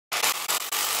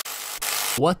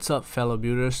What's up fellow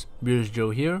builders, Builder.Joe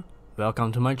here,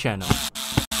 welcome to my channel.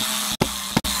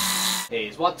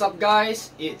 Hey, what's up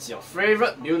guys, it's your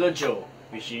favorite Builder.Joe,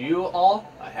 wishing you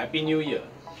all a happy new year.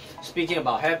 Speaking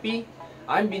about happy,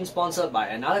 I'm being sponsored by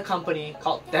another company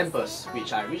called Tempest,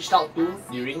 which I reached out to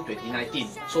during 2019.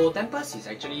 So Tempest is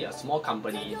actually a small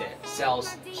company that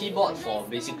sells keyboard for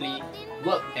basically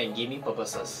work and gaming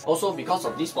purposes. Also because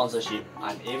of this sponsorship,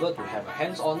 I'm able to have a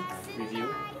hands-on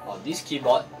review on this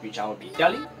keyboard, which I will be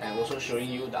telling and also showing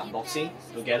you the unboxing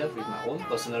together with my own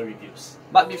personal reviews.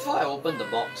 But before I open the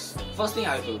box, first thing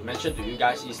I have to mention to you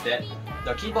guys is that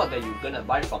the keyboard that you're gonna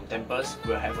buy from Tempest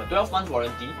will have a 12-month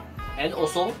warranty and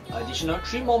also additional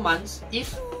 3 more months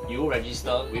if you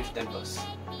register with Tempest.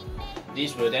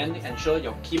 This will then ensure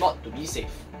your keyboard to be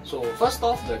safe. So first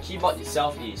off, the keyboard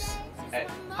itself is at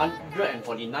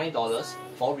 $149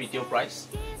 for retail price,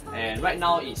 and right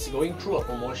now it's going through a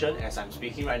promotion as I'm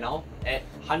speaking right now at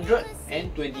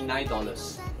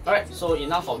 $129. Alright, so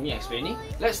enough of me explaining,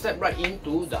 let's step right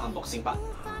into the unboxing part.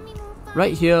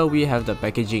 Right here we have the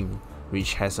packaging,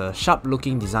 which has a sharp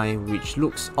looking design which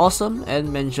looks awesome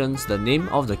and mentions the name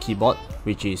of the keyboard,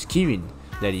 which is KIRIN,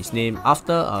 that is named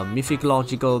after a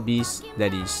mythological beast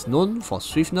that is known for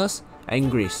swiftness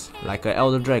and grace, like an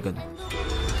elder dragon.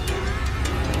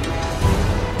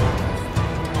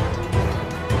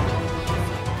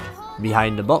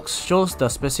 Behind the box shows the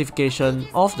specification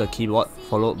of the keyboard,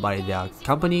 followed by their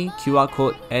company QR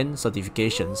code and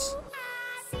certifications.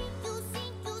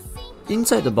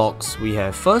 Inside the box, we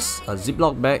have first a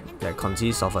Ziploc bag that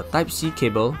consists of a Type-C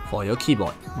cable for your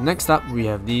keyboard. Next up, we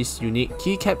have this unique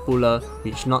keycap puller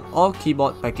which not all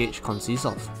keyboard package consists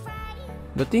of.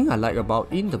 The thing I like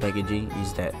about in the packaging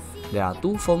is that there are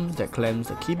 2 foams that clamps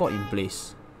the keyboard in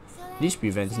place. This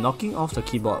prevents knocking off the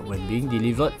keyboard when being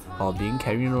delivered or being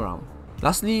carried around.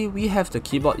 Lastly, we have the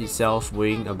keyboard itself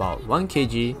weighing about 1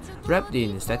 kg, wrapped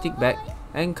in a static bag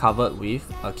and covered with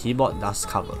a keyboard dust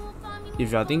cover.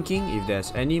 If you are thinking if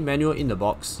there's any manual in the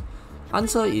box,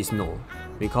 answer is no,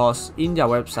 because in their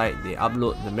website they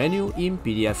upload the manual in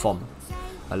PDF form,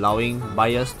 allowing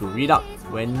buyers to read up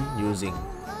when using,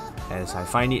 as I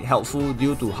find it helpful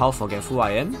due to how forgetful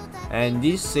I am, and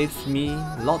this saves me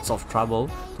lots of trouble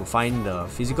to find the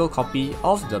physical copy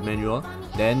of the manual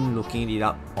than looking it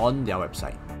up on their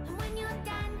website.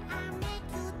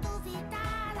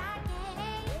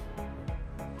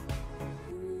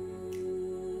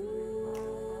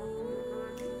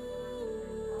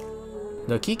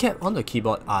 The keycap on the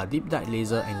keyboard are deep dyed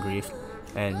laser engraved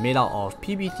and made out of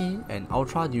PBT and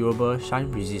ultra durable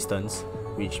shine resistance,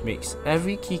 which makes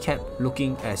every keycap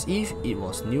looking as if it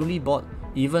was newly bought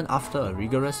even after a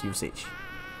rigorous usage.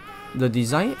 The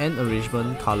design and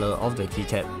arrangement color of the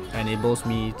keycap enables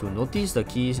me to notice the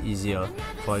keys easier.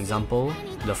 For example,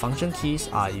 the function keys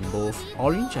are in both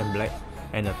orange and black,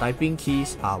 and the typing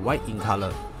keys are white in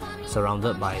color,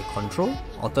 surrounded by control,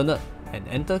 alternate, and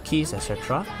enter keys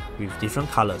etc. with different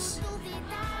colors.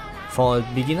 For a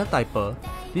beginner typer,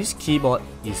 this keyboard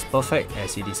is perfect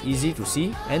as it is easy to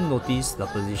see and notice the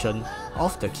position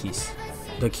of the keys.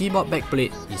 The keyboard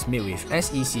backplate is made with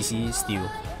SECC steel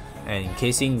and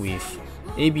casing with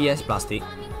ABS plastic.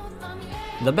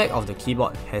 The back of the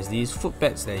keyboard has these foot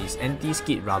pads that is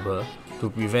anti-skid rubber to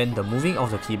prevent the moving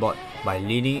of the keyboard by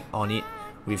leaning on it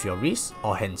with your wrist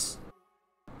or hands.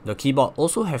 The keyboard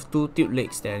also have 2 tilt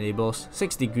legs that enables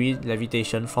 6-degree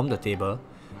levitation from the table,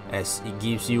 as it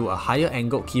gives you a higher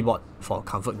angled keyboard for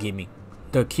comfort gaming.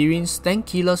 The KIRIN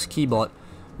stank-keyless keyboard,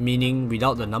 meaning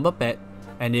without the number pad,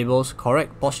 enables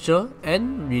correct posture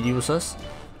and reduces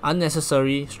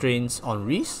unnecessary strains on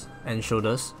wrists and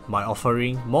shoulders by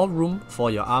offering more room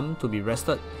for your arm to be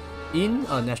rested in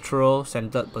a natural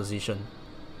centered position.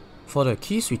 For the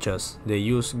key switches, they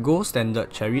use gold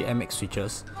standard Cherry MX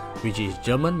switches, which is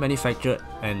German manufactured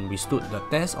and withstood the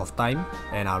test of time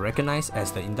and are recognized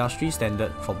as the industry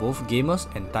standard for both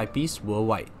gamers and typists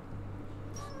worldwide.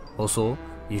 Also,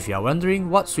 if you are wondering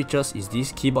what switches is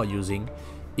this keyboard using,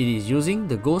 it is using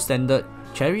the gold standard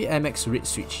Cherry MX red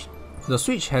switch. The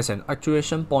switch has an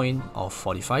actuation point of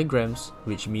 45 grams,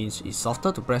 which means it's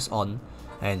softer to press on,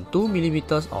 and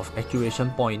 2mm of actuation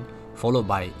point, followed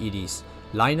by it is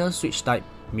liner switch type,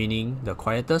 meaning the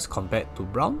quietest compared to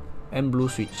brown and blue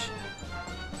switch.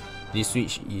 This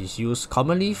switch is used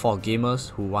commonly for gamers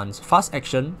who want fast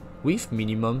action with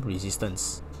minimum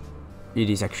resistance. It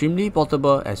is extremely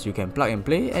portable as you can plug and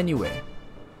play anywhere.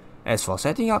 As for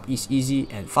setting up, is easy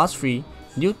and fast free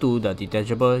due to the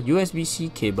detachable USB-C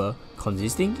cable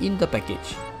consisting in the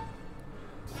package.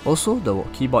 Also, the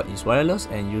keyboard is wireless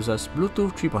and uses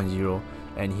Bluetooth 3.0,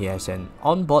 and he has an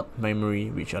onboard memory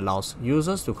which allows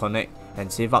users to connect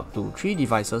and save up to 3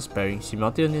 devices pairing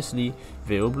simultaneously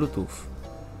via Bluetooth.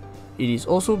 It is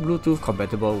also Bluetooth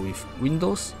compatible with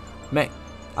Windows, Mac,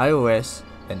 iOS,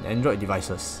 and Android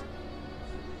devices.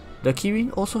 The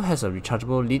KIRIN also has a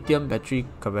rechargeable lithium battery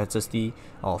capacity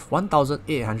of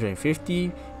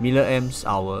 1850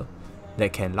 mAh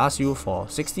that can last you for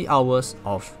 60 hours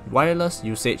of wireless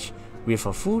usage with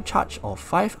a full charge of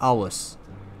 5 hours.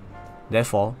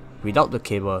 Therefore, without the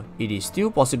cable, it is still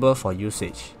possible for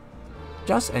usage.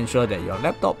 Just ensure that your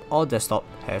laptop or desktop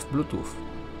have Bluetooth.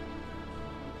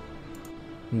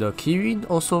 The KIRIN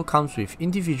also comes with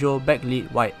individual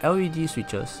backlit white LED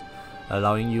switches,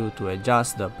 allowing you to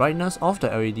adjust the brightness of the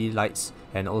LED lights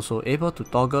and also able to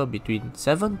toggle between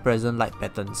 7 present light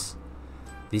patterns.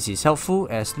 This is helpful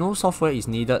as no software is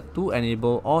needed to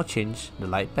enable or change the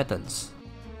light patterns.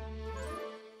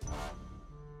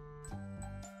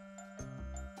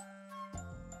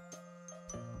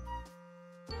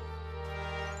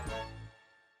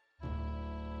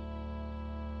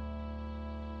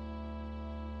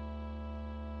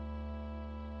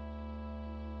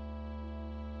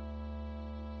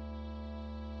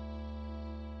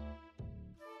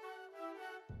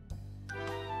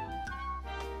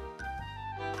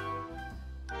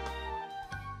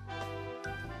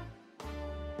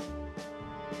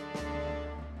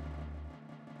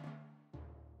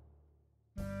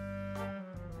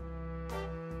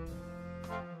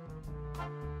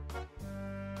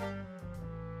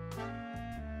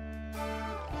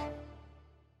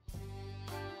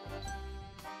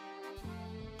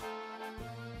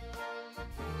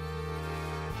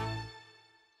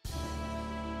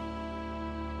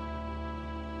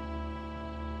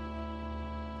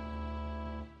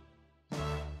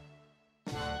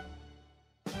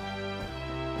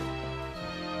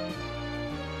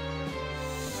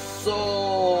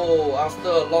 So, after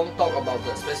a long talk about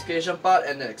the specification part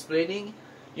and the explaining,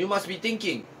 you must be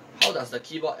thinking, how does the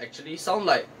keyboard actually sound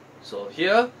like? So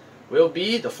here will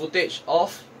be the footage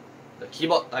of the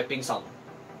keyboard typing sound.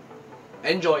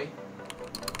 Enjoy!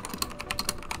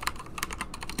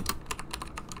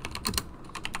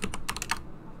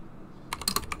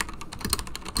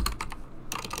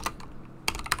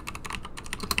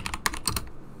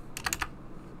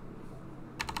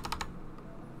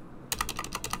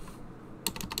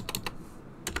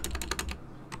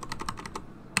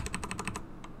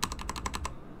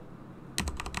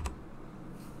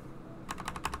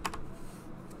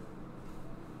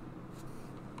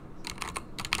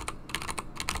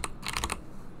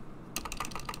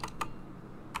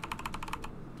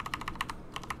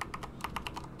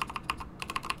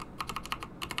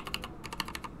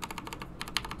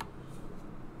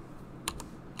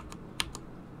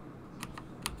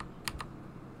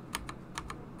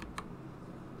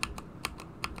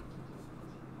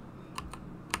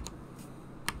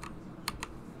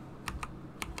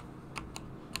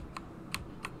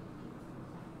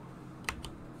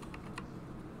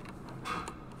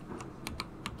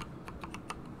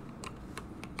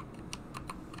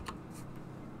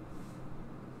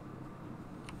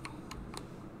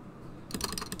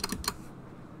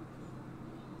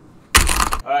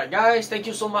 Alright guys, thank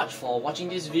you so much for watching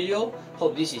this video.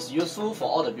 Hope this is useful for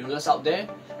all the builders out there.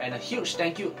 And a huge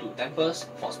thank you to Tempers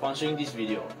for sponsoring this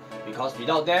video. Because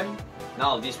without them,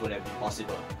 none of this would have been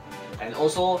possible. And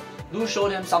also, do show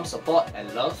them some support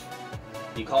and love.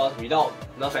 Because without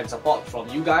love and support from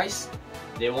you guys,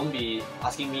 they won't be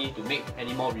asking me to make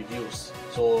any more reviews.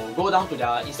 So go down to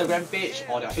their Instagram page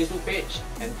or their Facebook page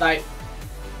and type,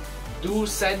 do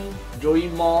send Joey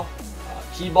more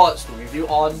keyboards to review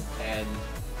on and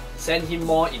send him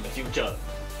more in the future.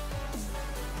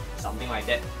 Something like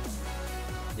that.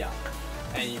 Yeah.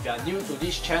 And if you are new to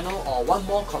this channel or want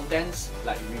more contents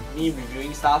like me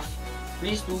reviewing stuff,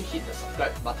 please do hit the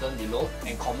subscribe button below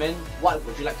and comment what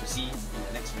would you like to see in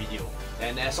the next video.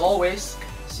 And as always,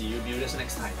 see you builders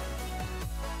next time.